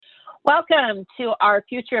Welcome to our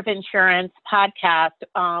Future of Insurance podcast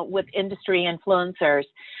with industry influencers.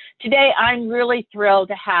 Today, I'm really thrilled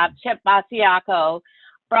to have Chip Bacciocco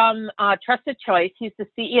from Trusted Choice. He's the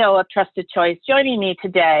CEO of Trusted Choice joining me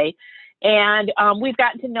today. And we've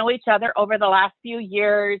gotten to know each other over the last few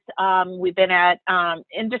years. We've been at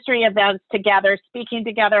industry events together, speaking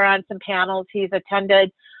together on some panels. He's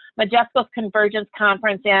attended Majesco's Convergence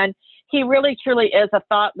Conference, and he really truly is a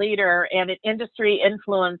thought leader and an industry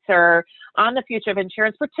influencer on the future of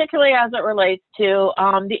insurance, particularly as it relates to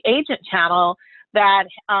the agent channel that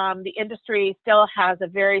the industry still has a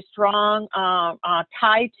very strong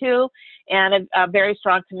tie to and a very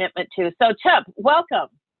strong commitment to. So, Chip, welcome.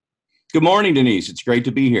 Good morning, Denise. It's great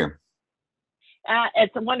to be here.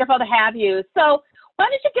 It's wonderful to have you. So why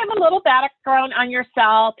don't you give a little background on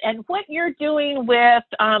yourself and what you're doing with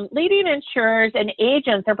leading insurers and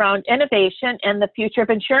agents around innovation and the future of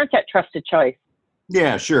insurance at Trusted Choice?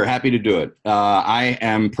 Yeah, sure. Happy to do it. I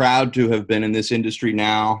am proud to have been in this industry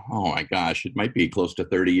now. Oh my gosh, it might be close to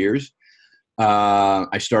 30 years.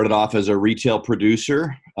 I started off as a retail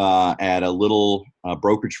producer at a little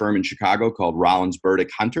brokerage firm in Chicago called Rollins Burdick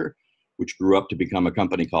Hunter, which grew up to become a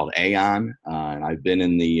company called Aon. And I've been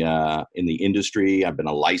in the industry. I've been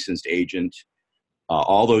a licensed agent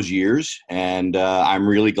all those years. And I'm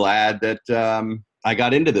really glad that I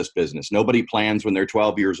got into this business. Nobody plans when they're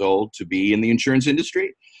 12 years old to be in the insurance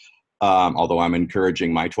industry, although I'm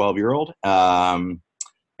encouraging my 12-year-old.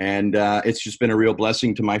 And it's just been a real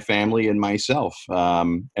blessing to my family and myself.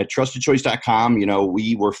 At TrustedChoice.com,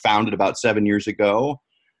 we were founded about 7 years ago.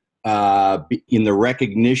 In the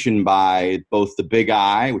recognition by both the Big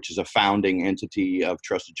I, which is a founding entity of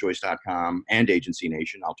TrustedChoice.com, and Agency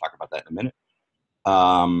Nation. I'll talk about that in a minute.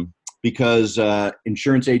 Because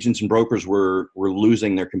insurance agents and brokers were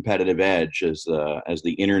losing their competitive edge as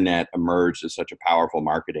the internet emerged as such a powerful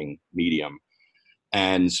marketing medium.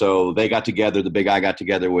 And so they got together, the Big I got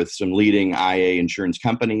together with some leading IA insurance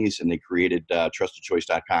companies, and they created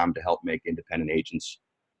TrustedChoice.com to help make independent agents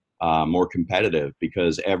more competitive,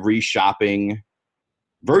 because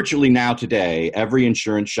virtually now today, every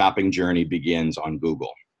insurance shopping journey begins on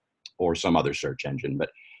Google or some other search engine.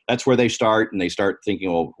 But that's where they start, and they start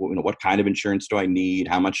thinking, well, what kind of insurance do I need?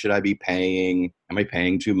 How much should I be paying? Am I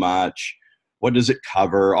paying too much? What does it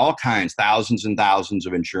cover? All kinds, thousands and thousands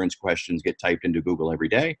of insurance questions get typed into Google every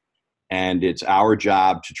day. And it's our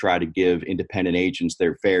job to try to give independent agents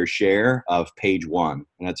their fair share of page one.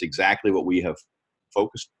 And that's exactly what we have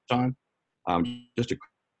focused on. Just a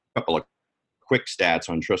couple of quick stats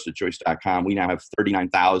on TrustedChoice.com. We now have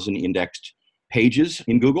 39,000 indexed pages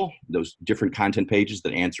in Google, those different content pages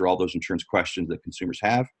that answer all those insurance questions that consumers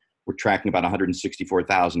have. We're tracking about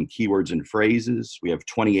 164,000 keywords and phrases. We have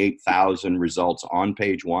 28,000 results on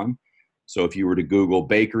page one. So if you were to Google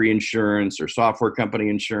bakery insurance or software company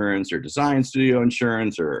insurance or design studio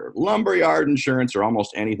insurance or lumberyard insurance or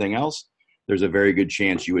almost anything else, there's a very good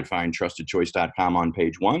chance you would find TrustedChoice.com on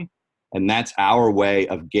page one. And that's our way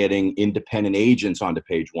of getting independent agents onto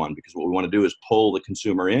page one, because what we want to do is pull the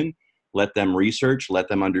consumer in, let them research, let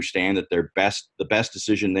them understand that the best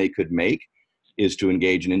decision they could make is to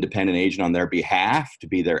engage an independent agent on their behalf, to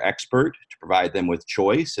be their expert, to provide them with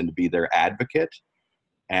choice, and to be their advocate.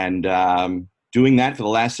 And doing that for the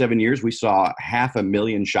last 7 years, we saw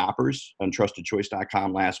 500,000 shoppers on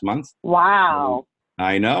TrustedChoice.com last month. Wow.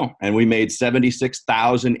 I know. And we made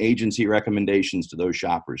 76,000 agency recommendations to those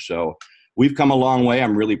shoppers. So we've come a long way.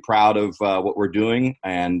 I'm really proud of what we're doing.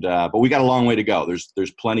 But we got a long way to go.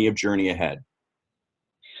 There's plenty of journey ahead.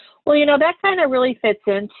 Well, that kind of really fits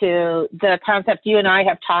into the concept you and I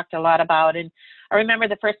have talked a lot about. And I remember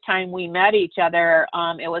the first time we met each other,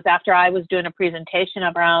 it was after I was doing a presentation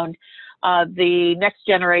around the next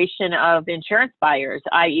generation of insurance buyers,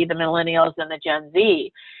 i.e. the millennials and the Gen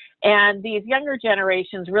Z. And these younger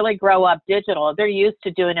generations really grow up digital. They're used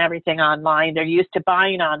to doing everything online. They're used to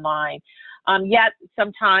buying online. Yet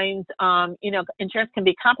sometimes, insurance can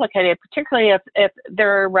be complicated, particularly if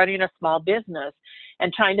they're running a small business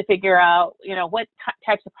and trying to figure out, what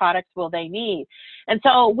types of products will they need. And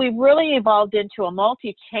so we've really evolved into a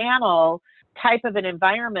multi-channel type of an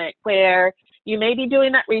environment where you may be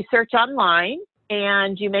doing that research online,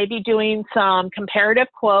 and you may be doing some comparative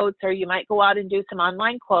quotes, or you might go out and do some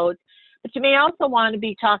online quotes, but you may also want to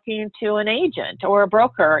be talking to an agent or a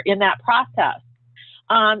broker in that process.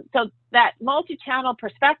 So that multi-channel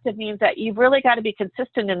perspective means that you've really got to be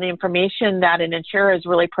consistent in the information that an insurer is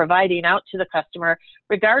really providing out to the customer,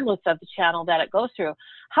 regardless of the channel that it goes through.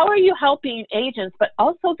 How are you helping agents, but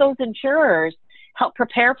also those insurers, help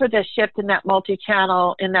prepare for this shift in that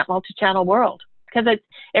multi-channel world? Because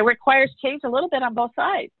it requires change a little bit on both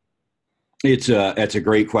sides. It's a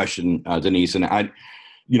great question, Denise, and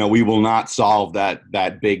we will not solve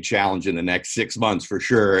that big challenge in the next 6 months for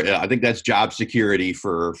sure. I think that's job security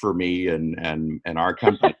for me and our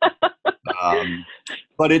company.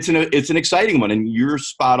 But it's an exciting one, and you're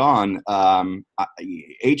spot on.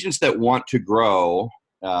 Agents that want to grow,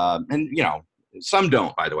 and some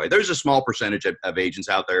don't. By the way, there's a small percentage of agents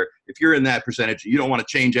out there. If you're in that percentage, you don't want to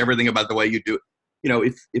change everything about the way you do.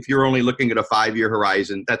 If you're only looking at a 5-year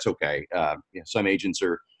horizon, that's okay. Some agents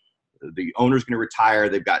the owner's going to retire.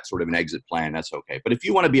 They've got sort of an exit plan. That's okay. But if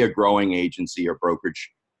you want to be a growing agency or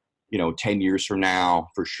brokerage, 10 years from now,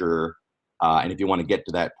 for sure. And if you want to get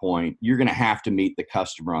to that point, you're going to have to meet the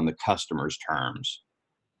customer on the customer's terms.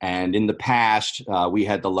 And in the past, we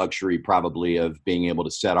had the luxury probably of being able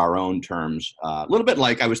to set our own terms. A little bit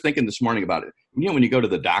like I was thinking this morning about it. When you go to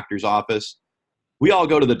the doctor's office, we all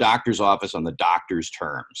go to the doctor's office on the doctor's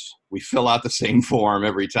terms. We fill out the same form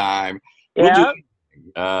every time. Yeah.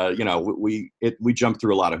 We jump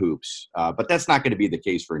through a lot of hoops, but that's not going to be the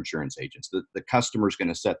case for insurance agents. The customer's going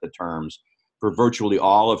to set the terms for virtually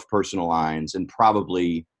all of personal lines and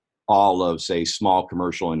probably all of, say, small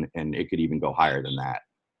commercial, and it could even go higher than that.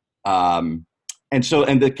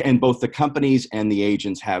 And both the companies and the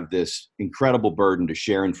agents have this incredible burden to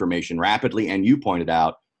share information rapidly, and you pointed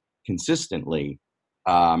out consistently.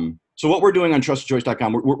 So what we're doing on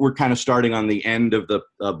trustedchoice.com, we're kind of starting on the end of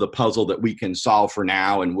the puzzle that we can solve for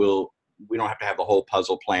now, and we don't have to have the whole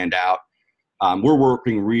puzzle planned out. We're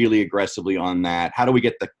working really aggressively on that. How do we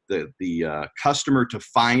get the customer to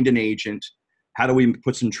find an agent? How do we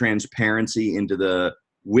put some transparency into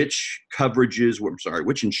which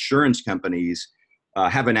insurance companies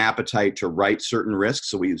have an appetite to write certain risks?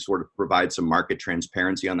 So we sort of provide some market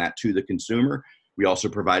transparency on that to the consumer. We also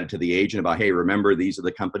provide it to the agent about, hey, remember, these are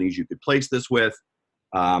the companies you could place this with.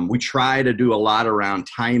 We try to do a lot around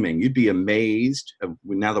timing. You'd be amazed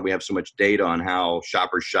now that we have so much data on how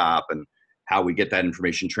shoppers shop and how we get that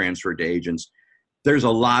information transferred to agents. There's a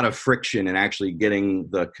lot of friction in actually getting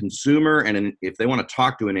the consumer and if they want to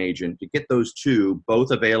talk to an agent, to get those two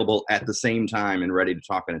both available at the same time and ready to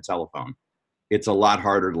talk on a telephone. It's a lot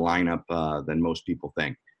harder to line up than most people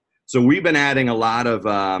think. So we've been adding a lot of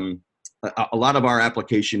our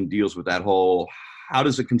application deals with that whole, how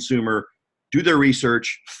does a consumer do their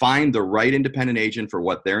research, find the right independent agent for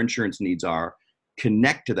what their insurance needs are,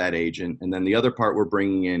 connect to that agent. And then the other part we're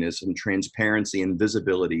bringing in is some transparency and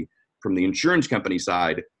visibility from the insurance company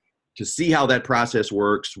side to see how that process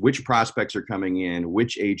works, which prospects are coming in,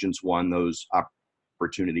 which agents won those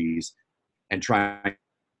opportunities, and trying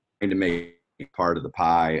to make part of the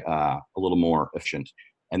pie a little more efficient.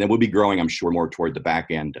 And then we'll be growing, I'm sure, more toward the back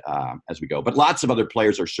end as we go. But lots of other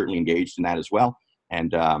players are certainly engaged in that as well.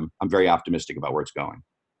 And I'm very optimistic about where it's going.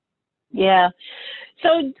 Yeah.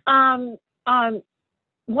 So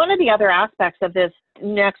one of the other aspects of this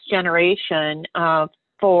next generation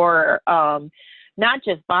for not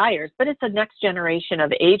just buyers, but it's a next generation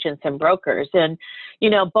of agents and brokers. And,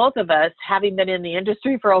 both of us, having been in the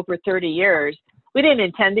industry for over 30 years, we didn't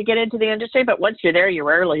intend to get into the industry, but once you're there, you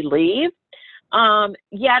rarely leave.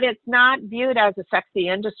 Yet it's not viewed as a sexy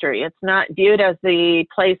industry. It's not viewed as the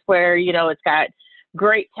place where, it's got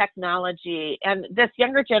great technology. And this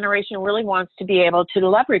younger generation really wants to be able to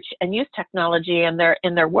leverage and use technology in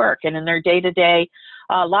their work and in their day-to-day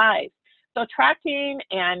lives. So attracting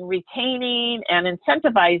and retaining and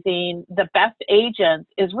incentivizing the best agents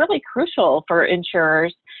is really crucial for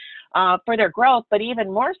insurers for their growth, but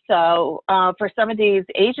even more so for some of these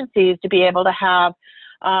agencies to be able to have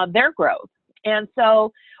their growth. And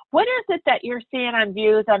so what is it that you're seeing on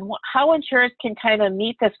views on how insurers can kind of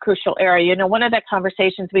meet this crucial area? One of the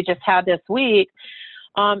conversations we just had this week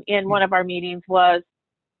in one of our meetings was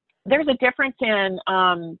there's a difference in,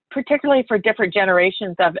 particularly for different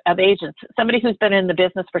generations of agents, somebody who's been in the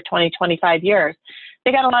business for 20, 25 years,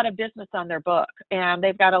 they got a lot of business on their book and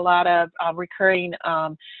they've got a lot of recurring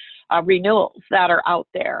renewals that are out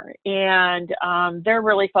there. And they're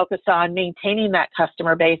really focused on maintaining that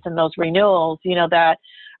customer base and those renewals, that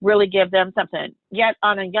really give them something. Yet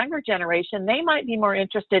on a younger generation, they might be more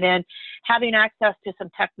interested in having access to some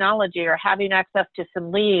technology or having access to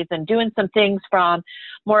some leads and doing some things from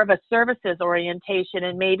more of a services orientation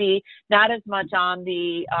and maybe not as much on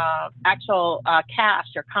the actual cash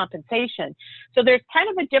or compensation. So there's kind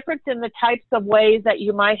of a difference in the types of ways that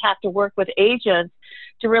you might have to work with agents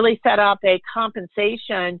to really set up a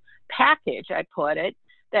compensation package, I put it,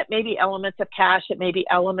 that may be elements of cash, it may be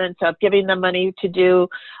elements of giving them money to do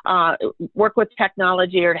work with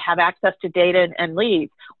technology or to have access to data and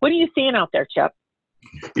leads. What are you seeing out there, Chip?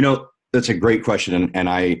 That's a great question. And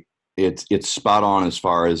I It's spot on as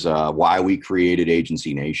far as why we created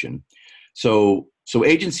Agency Nation. So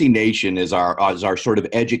Agency Nation is our sort of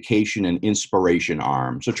education and inspiration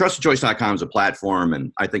arm. So TrustedChoice.com is a platform,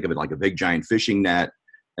 and I think of it like a big giant fishing net,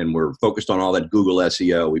 and we're focused on all that Google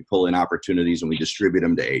SEO. We pull in opportunities and we distribute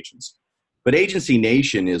them to agents. But Agency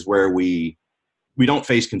Nation is where we don't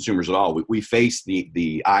face consumers at all. We face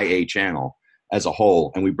the IA channel as a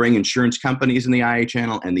whole, and we bring insurance companies in the IA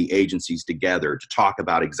channel and the agencies together to talk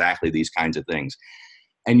about exactly these kinds of things.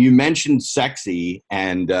 And you mentioned sexy,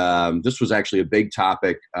 and this was actually a big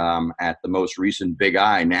topic at the most recent Big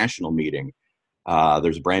I national meeting.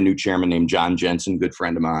 There's a brand new chairman named John Jensen, good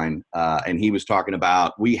friend of mine, and he was talking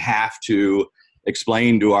about we have to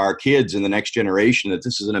explain to our kids in the next generation that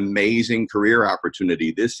this is an amazing career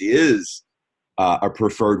opportunity. This is a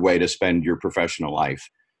preferred way to spend your professional life.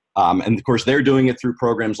 And of course, they're doing it through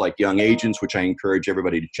programs like Young Agents, which I encourage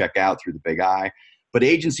everybody to check out through the Big I. But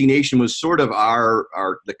Agency Nation was sort of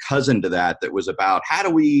the cousin to that was about how do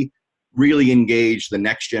we really engage the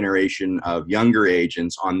next generation of younger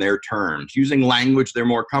agents on their terms, using language they're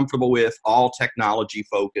more comfortable with, all technology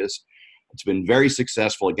focused. It's been very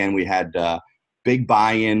successful. Again, we had big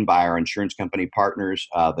buy-in by our insurance company partners.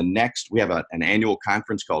 We have an annual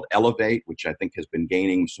conference called Elevate, which I think has been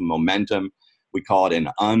gaining some momentum. We call it an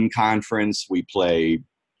unconference. We play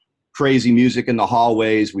crazy music in the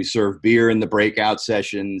hallways. We serve beer in the breakout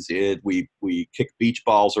sessions. We kick beach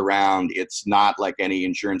balls around. It's not like any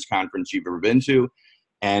insurance conference you've ever been to.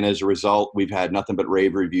 And as a result, we've had nothing but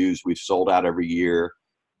rave reviews. We've sold out every year.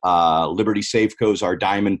 Liberty Safeco is our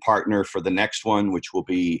diamond partner for the next one, which will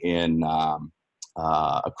be in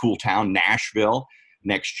a cool town, Nashville,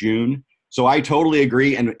 next June. So I totally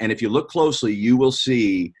agree. And if you look closely, you will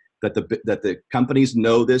see that the companies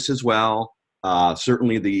know this as well.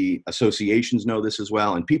 Certainly the associations know this as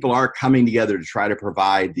well. And people are coming together to try to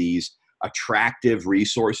provide these attractive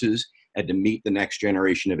resources and to meet the next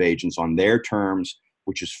generation of agents on their terms,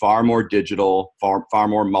 which is far more digital, far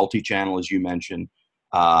more multi-channel, as you mentioned,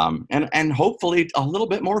 and hopefully a little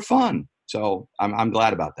bit more fun. So I'm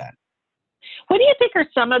glad about that. What do you think are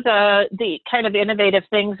some of the kind of innovative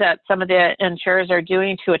things that some of the insurers are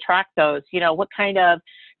doing to attract those? You know, what kind of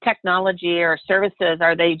technology or services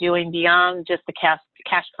are they doing beyond just the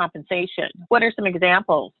cash compensation? What are some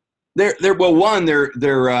examples? They're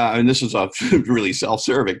and this is really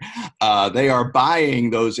self-serving. They are buying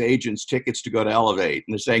those agents tickets to go to Elevate,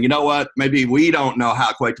 and they're saying, you know what, maybe we don't know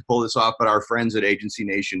how quite to pull this off, but our friends at Agency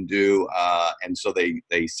Nation do, and so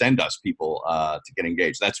they send us people to get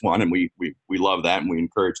engaged. That's one, and we love that, and we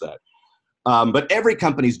encourage that. But every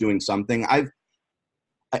company's doing something.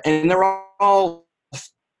 And they're all.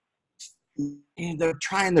 They're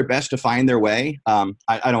trying their best to find their way.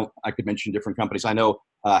 I could mention different companies. I know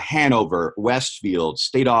Hanover, Westfield,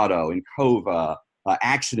 State Auto, Encova,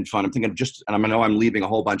 Accident Fund. I'm thinking and I know I'm leaving a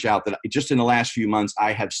whole bunch out, that just in the last few months,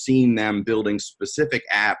 I have seen them building specific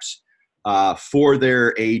apps for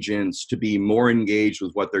their agents to be more engaged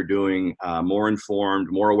with what they're doing, more informed,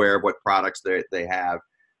 more aware of what products they have,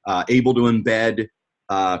 able to embed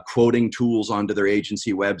quoting tools onto their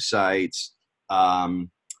agency websites,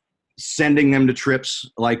 sending them to trips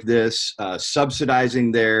like this,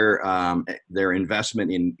 subsidizing their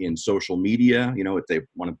investment in social media. You know, if they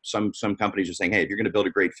want to, some companies are saying, hey, if you're going to build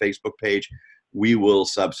a great Facebook page, we will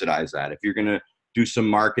subsidize that. If you're going to do some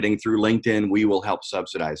marketing through LinkedIn, we will help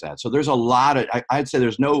subsidize that. So there's a lot of, I'd say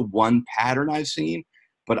there's no one pattern I've seen,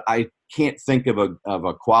 but I can't think of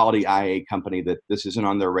a quality IA company that this isn't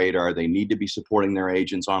on their radar. They need to be supporting their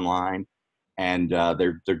agents online, and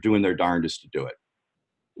they're doing their darndest to do it.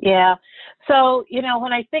 Yeah. So, you know,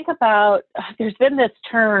 when I think about, there's been this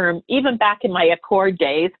term, even back in my Accord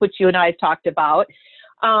days, which you and I have talked about,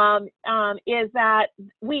 is that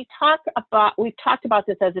we've talked about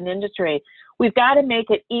this as an industry. We've got to make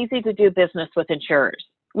it easy to do business with insurers.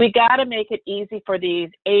 We got to make it easy for these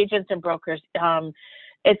agents and brokers.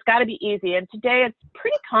 It's got to be easy. And today it's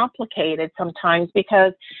pretty complicated sometimes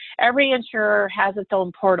because every insurer has its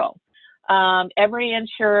own portal. Every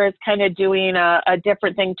insurer is kind of doing a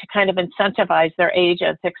different thing to kind of incentivize their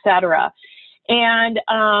agents, et cetera. And,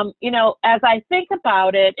 you know, as I think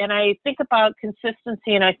about it, and I think about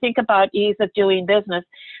consistency, and I think about ease of doing business,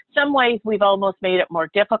 some ways we've almost made it more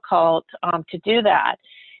difficult to do that.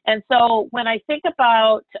 And so when I think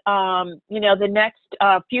about, you know, the next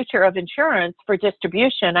future of insurance for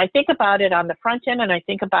distribution, I think about it on the front end and I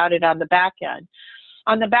think about it on the back end.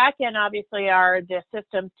 On the back end, obviously, are the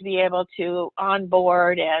systems to be able to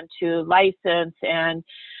onboard and to license and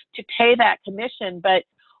to pay that commission, but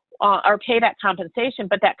or pay that compensation.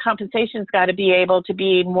 But that compensation's got to be able to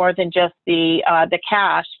be more than just the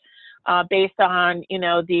cash. based on,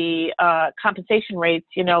 the compensation rates,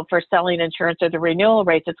 for selling insurance or the renewal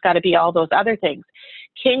rates. It's got to be all those other things.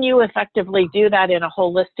 Can you effectively do that in a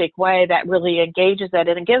holistic way that really engages it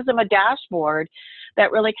and it gives them a dashboard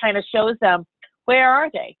that really kind of shows them where are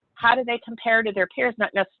they? How do they compare to their peers?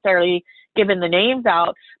 Not necessarily giving the names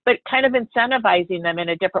out, but kind of incentivizing them in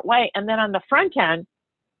a different way. And then on the front end,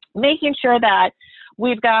 making sure that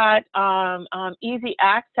we've got easy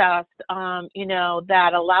access,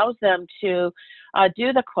 that allows them to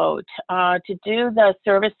do the quote, to do the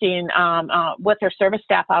servicing with their service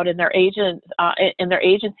staff out in their agents, in their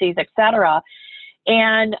agencies, et cetera.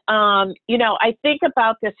 And, I think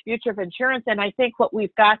about this future of insurance, and I think what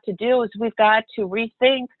we've got to do is we've got to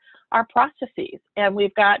rethink our processes, and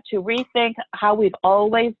we've got to rethink how we've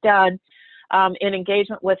always done in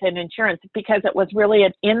engagement with an insurance, because it was really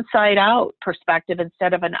an inside-out perspective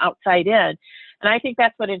instead of an outside-in. And I think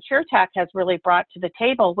that's what InsurTech has really brought to the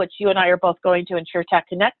table, which you and I are both going to InsurTech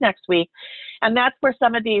Connect next week. And that's where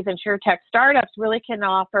some of these InsurTech startups really can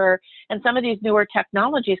offer, and some of these newer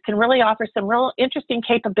technologies can really offer some real interesting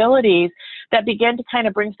capabilities that begin to kind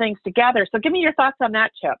of bring things together. So give me your thoughts on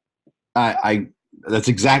that, Chip. That's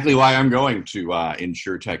exactly why I'm going to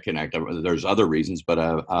InsurTech Connect. There's other reasons, but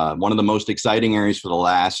one of the most exciting areas for the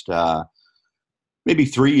last maybe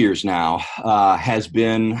 3 years now has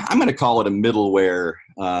been, I'm going to call it a middleware.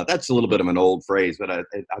 That's a little bit of an old phrase, but I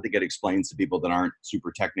think it explains to people that aren't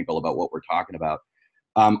super technical about what we're talking about.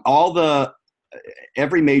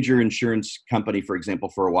 Every major insurance company, for example,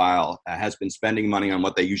 for a while has been spending money on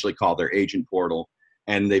what they usually call their agent portal.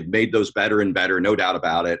 And they've made those better and better, no doubt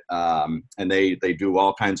about it. And they do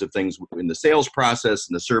all kinds of things in the sales process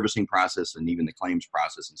and the servicing process and even the claims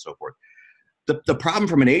process and so forth. The problem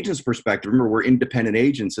from an agent's perspective, remember, we're independent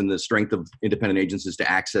agents, and the strength of independent agents is to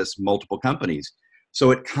access multiple companies. So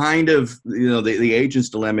it kind of, the agent's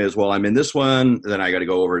dilemma is, well, I'm in this one, then I got to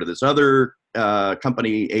go over to this other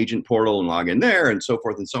company agent portal and log in there and so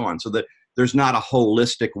forth and so on. So that there's not a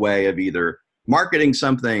holistic way of either marketing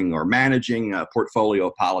something or managing a portfolio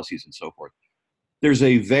of policies and so forth. There's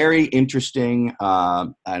a very interesting,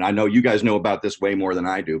 and I know you guys know about this way more than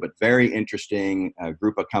I do, but very interesting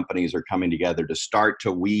group of companies are coming together to start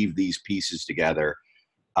to weave these pieces together.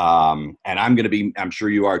 And I'm sure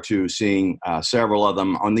you are too, seeing several of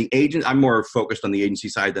them on the agent. I'm more focused on the agency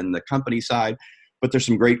side than the company side, but there's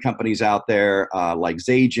some great companies out there like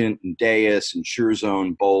Zagent and Deus and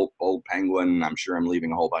SureZone, Bolt Penguin. I'm sure I'm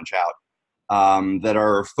leaving a whole bunch out. That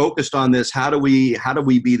are focused on this. How do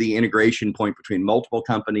we be the integration point between multiple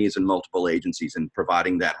companies and multiple agencies and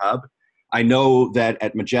providing that hub? I know that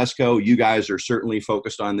at Bacciocco, you guys are certainly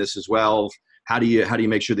focused on this as well. How do you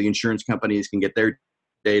make sure the insurance companies can get their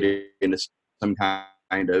data into some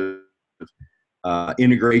kind of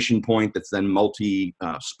integration point that's then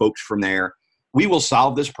multi-spoked from there? We will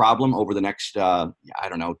solve this problem over the next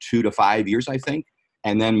 2 to 5 years, I think.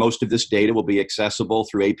 And then most of this data will be accessible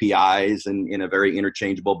through APIs and in a very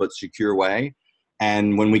interchangeable but secure way.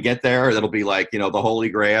 And when we get there, that'll be like, the holy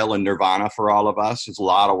grail and nirvana for all of us. It's a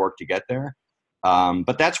lot of work to get there.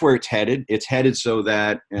 But that's where it's headed. It's headed so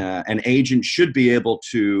that an agent should be able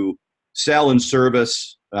to sell and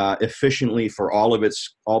service efficiently for all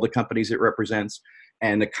the companies it represents.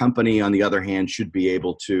 And the company, on the other hand, should be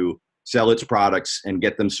able to sell its products and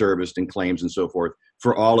get them serviced and claims and so forth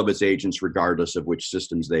for all of its agents, regardless of which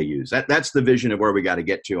systems they use. That's the vision of where we got to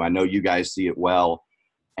get to. I know you guys see it well.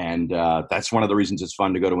 And that's one of the reasons it's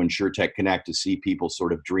fun to go to InsurTech Connect, to see people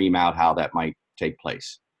sort of dream out how that might take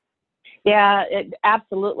place. Yeah,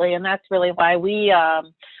 absolutely. And that's really why we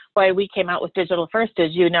came out with Digital First.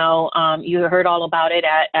 As you know, you heard all about it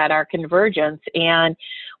at our convergence. And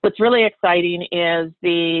what's really exciting is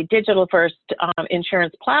the Digital First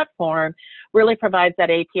insurance platform really provides that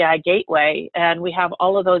API gateway. And we have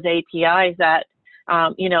all of those APIs that,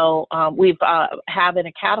 we've have in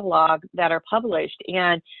a catalog that are published.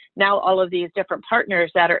 And now all of these different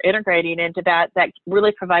partners that are integrating into that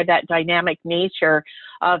really provide that dynamic nature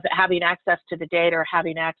of having access to the data or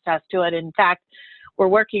having access to it. In fact, we're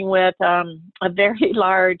working with a very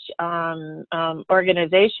large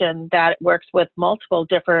organization that works with multiple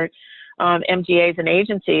different MGAs and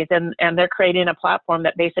agencies, and they're creating a platform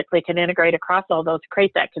that basically can integrate across all those,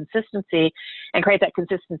 create that consistency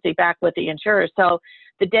back with the insurers. So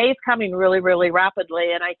the day is coming really, really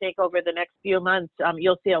rapidly, and I think over the next few months,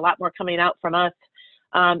 you'll see a lot more coming out from us,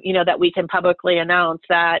 that we can publicly announce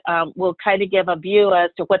that will kind of give a view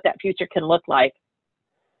as to what that future can look like.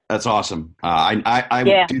 That's awesome. I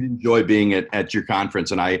did enjoy being at your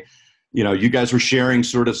conference, and you guys were sharing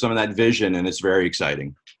sort of some of that vision, and it's very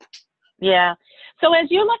exciting. Yeah. So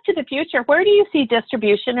as you look to the future, where do you see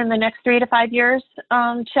distribution in the next 3 to 5 years,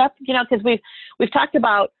 Chip? You know, because we've talked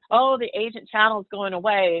about, oh, the agent channel is going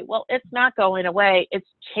away. Well, it's not going away. It's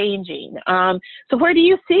changing. So where do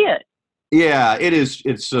you see it? Yeah, it is.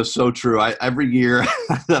 It's so true. Every year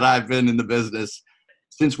that I've been in the business,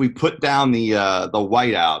 since we put down the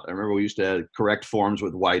whiteout, I remember we used to correct forms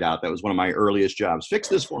with whiteout. That was one of my earliest jobs. Fix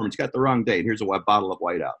this form. It's got the wrong date. Here's a bottle of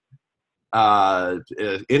whiteout.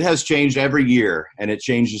 It has changed every year, and it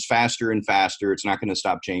changes faster and faster. It's not going to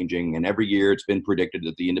stop changing. And every year it's been predicted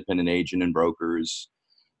that the independent agent and brokers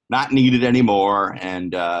not needed anymore.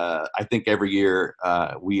 And I think every year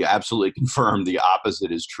we absolutely confirm the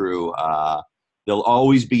opposite is true. There'll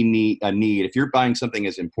always be a need. If you're buying something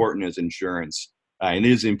as important as insurance, and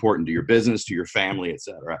it is important to your business, to your family, et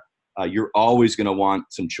cetera, you're always going to want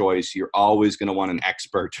some choice. You're always going to want an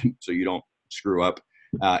expert so you don't screw up.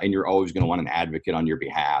 And you're always going to want an advocate on your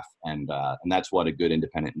behalf. And that's what a good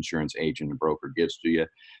independent insurance agent and broker gives to you.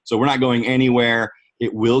 So we're not going anywhere.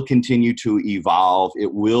 It will continue to evolve.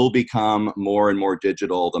 It will become more and more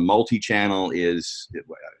digital. The multi-channel you're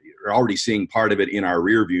already seeing part of it in our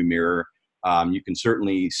rearview mirror. You can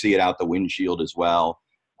certainly see it out the windshield as well.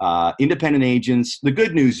 Independent agents, the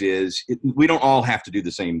good news is we don't all have to do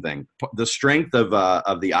the same thing. The strength of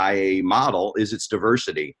the IA model is its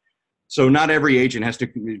diversity. So not every agent has to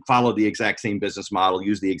follow the exact same business model,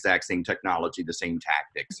 use the exact same technology, the same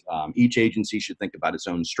tactics. Each agency should think about its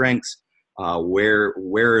own strengths. Where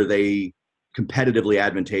are they competitively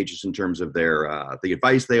advantageous in terms of their the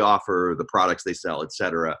advice they offer, the products they sell, et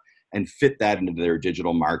cetera, and fit that into their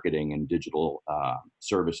digital marketing and digital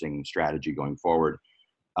servicing strategy going forward.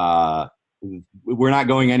 We're not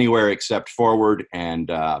going anywhere except forward,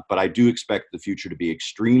 but I do expect the future to be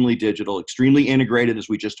extremely digital, extremely integrated, as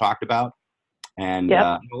we just talked about, and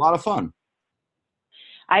a lot of fun.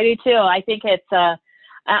 I do too. I think it's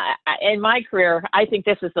in my career, I think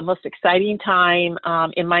this is the most exciting time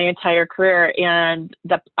in my entire career, and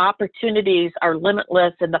the opportunities are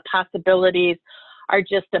limitless, and the possibilities are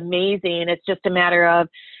just amazing. It's just a matter of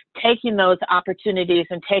taking those opportunities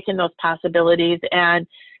and taking those possibilities and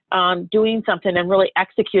doing something and really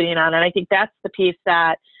executing on it. I think that's the piece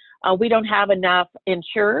that we don't have enough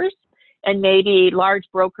insurers and maybe large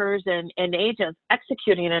brokers and agents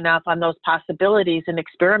executing enough on those possibilities and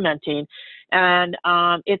experimenting. And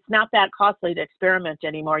it's not that costly to experiment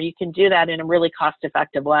anymore. You can do that in a really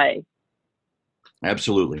cost-effective way.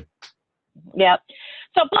 Absolutely. Yep.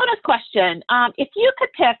 So bonus question. If you could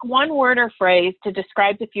pick one word or phrase to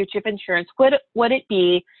describe the future of insurance, what would it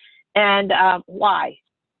be and why?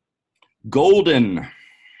 Golden.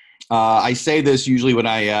 I say this usually when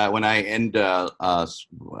I end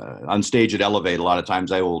on stage at Elevate. A lot of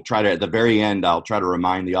times I will try to, at the very end, I'll try to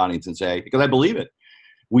remind the audience and say, because I believe it,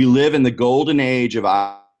 we live in the golden age of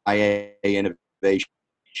IA innovation.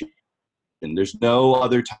 And there's no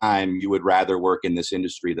other time you would rather work in this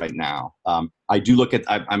industry right now. I do look at,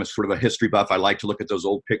 I'm a sort of a history buff. I like to look at those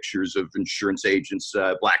old pictures of insurance agents,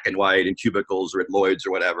 black and white in cubicles or at Lloyd's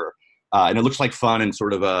or whatever. And it looks like fun in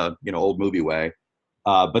sort of a, old movie way.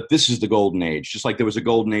 But this is the golden age. Just like there was a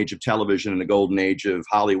golden age of television and a golden age of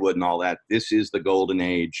Hollywood and all that, this is the golden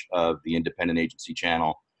age of the independent agency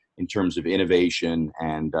channel in terms of innovation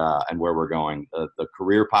and where we're going. The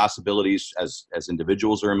career possibilities as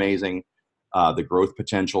individuals are amazing. The growth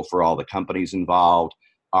potential for all the companies involved,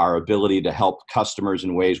 our ability to help customers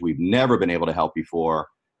in ways we've never been able to help before.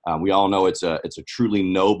 We all know it's a truly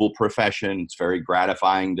noble profession. It's very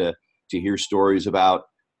gratifying to hear stories about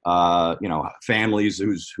families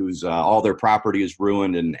whose all their property is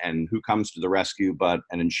ruined and who comes to the rescue but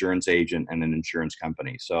an insurance agent and an insurance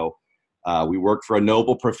company. So we work for a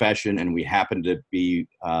noble profession, and we happen to be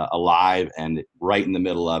alive and right in the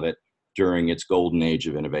middle of it during its golden age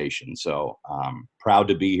of innovation. So proud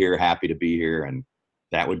to be here, happy to be here, and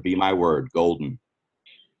that would be my word, golden.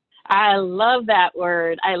 I love that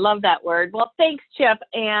word. I love that word. Well, thanks, Chip,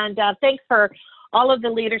 and thanks for all of the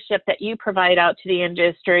leadership that you provide out to the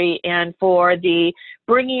industry and for the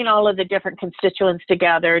bringing all of the different constituents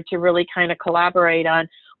together to really kind of collaborate on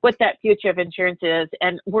what that future of insurance is.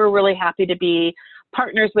 And we're really happy to be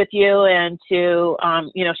partners with you and to,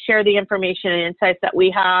 share the information and insights that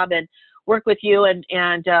we have and work with you and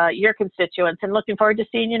your constituents, and looking forward to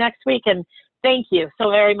seeing you next week. And thank you so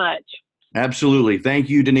very much. Absolutely. Thank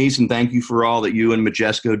you, Denise, and thank you for all that you and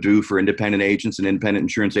Bacciocco do for independent agents and independent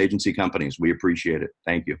insurance agency companies. We appreciate it.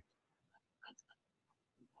 Thank you.